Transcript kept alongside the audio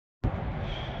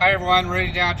Hi everyone,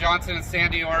 Rudy down Johnson in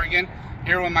Sandy, Oregon.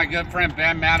 Here with my good friend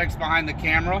Ben Maddox behind the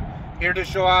camera. Here to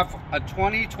show off a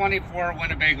 2024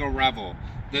 Winnebago Revel.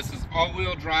 This is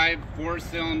all-wheel drive,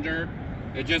 4-cylinder.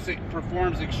 It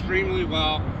performs extremely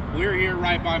well. We're here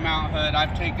right by Mount Hood.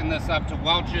 I've taken this up to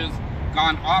Welch's,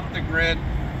 gone off the grid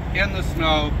in the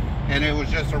snow, and it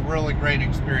was just a really great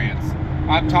experience.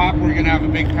 Up top, we're gonna have a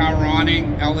big power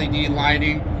awning, LED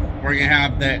lighting. We're gonna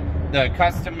have the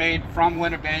custom-made from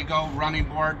Winnebago running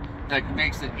board that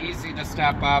makes it easy to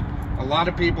step up. A lot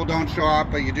of people don't show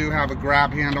up, but you do have a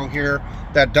grab handle here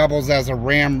that doubles as a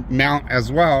ram mount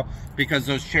as well, because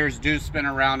those chairs do spin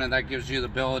around, and that gives you the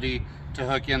ability to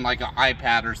hook in like an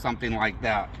iPad or something like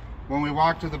that. When we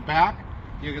walk to the back,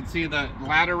 you can see the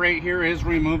ladder right here is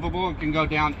removable. It can go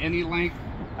down any length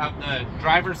of the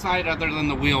driver's side other than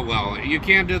the wheel well. You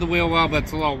can do the wheel well, but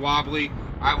it's a little wobbly.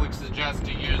 I would suggest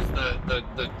to use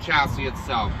the chassis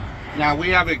itself. Now we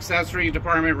have accessory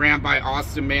department ran by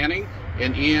Austin Manning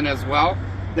and Ian as well.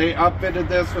 They upfitted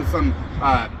this with some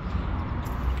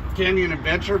Canyon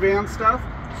Adventure van stuff.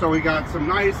 So we got some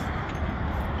nice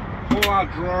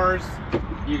pull-out drawers.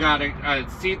 You got a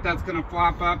seat that's going to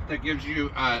flop up that gives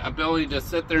you ability to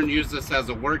sit there and use this as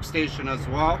a workstation as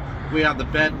well. We have the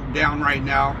bed down right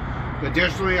now.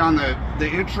 Additionally, on the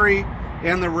entry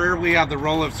and the rear, we have the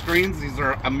roll-up screens. These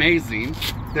are amazing.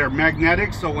 They're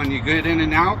magnetic, so when you get in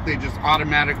and out, they just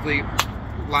automatically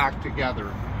lock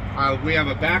together. We have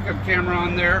a backup camera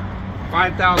on there,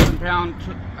 5,000-pound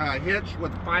hitch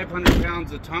with 500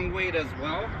 pounds of tongue weight as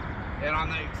well. And on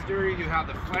the exterior, you have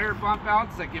the flare bump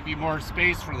outs that give you more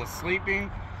space for the sleeping.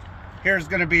 Here's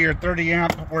going to be your 30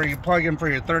 amp where you plug in for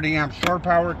your 30 amp shore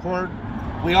power cord.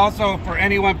 We also, for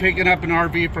anyone picking up an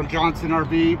RV from Johnson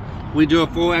RV, we do a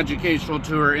full educational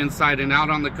tour inside and out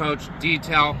on the coach,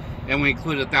 detail, and we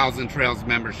include 1,000 Trails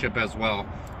membership as well.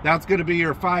 That's going to be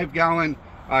your 5-gallon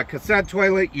cassette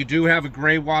toilet. You do have a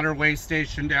gray water waste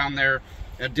station down there.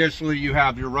 Additionally, you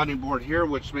have your running board here,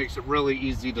 which makes it really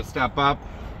easy to step up.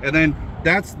 And then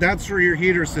that's for your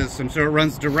heater system, so it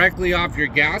runs directly off your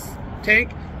gas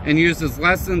tank and uses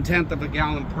less than 1/10 of a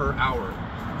gallon per hour.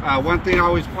 One thing I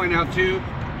always point out too,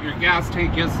 your gas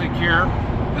tank is secure,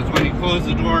 because when you close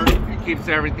the door, it keeps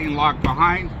everything locked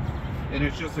behind, and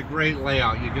it's just a great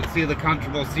layout. You can see the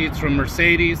comfortable seats from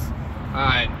Mercedes.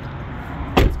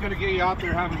 It's going to get you out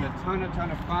there having a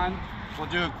ton of fun. We'll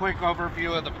do a quick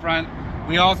overview of the front.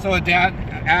 We also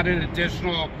added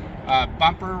additional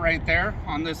bumper right there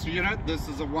on this unit. This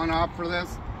is a one-off for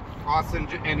this. Austin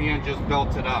and Ian just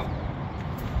built it up.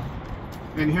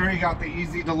 And here you got the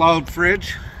easy to load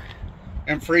fridge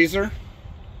and freezer.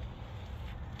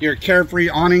 Your Carefree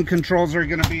awning controls are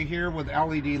going to be here with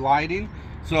LED lighting.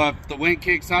 So if the wind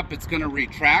kicks up, it's going to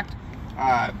retract.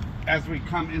 As we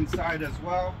come inside as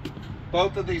well,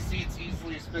 both of these seats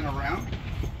easily spin around.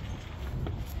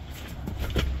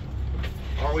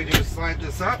 All we do is slide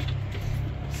this up,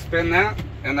 spin that,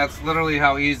 and that's literally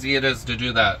how easy it is to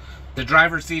do that. The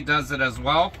driver's seat does it as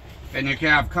well, and you can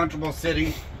have comfortable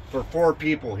sitting for 4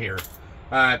 people here.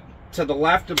 To the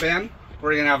left of Ben,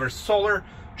 we're going to have our solar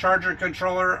charger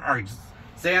controller, our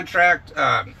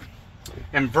Xantract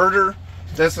inverter.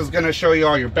 This is going to show you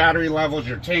all your battery levels,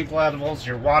 your tank levels,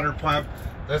 your water pump.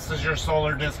 This is your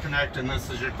solar disconnect, and this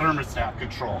is your thermostat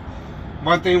control.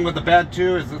 One thing with the bed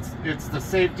too is it's the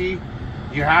safety.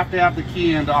 You have to have the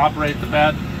key in to operate the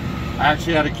bed. I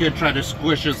actually had a kid try to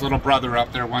squish his little brother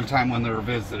up there one time when they were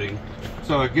visiting.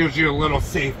 So it gives you a little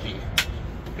safety.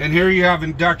 And here you have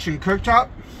induction cooktop.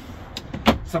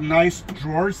 Some nice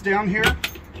drawers down here.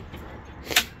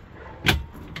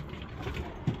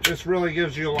 This really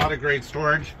gives you a lot of great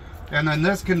storage. And then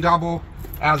this can double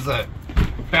as a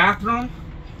bathroom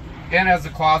and as a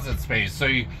closet space. So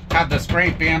you have this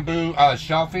great bamboo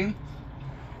shelving.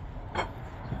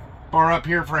 Bar up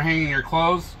here for hanging your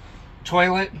clothes.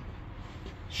 Toilet.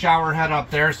 Shower head up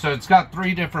there. So it's got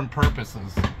 3 different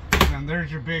purposes. And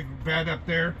there's your big bed up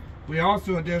there. We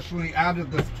also additionally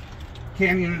added this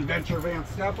Canyon Adventure van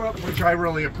step up, which I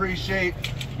really appreciate.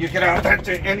 You can add that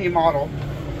to any model.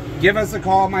 Give us a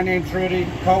call. My name's Rudy,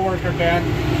 co-worker Ben.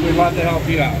 We'd love to help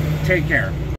you out. Take care.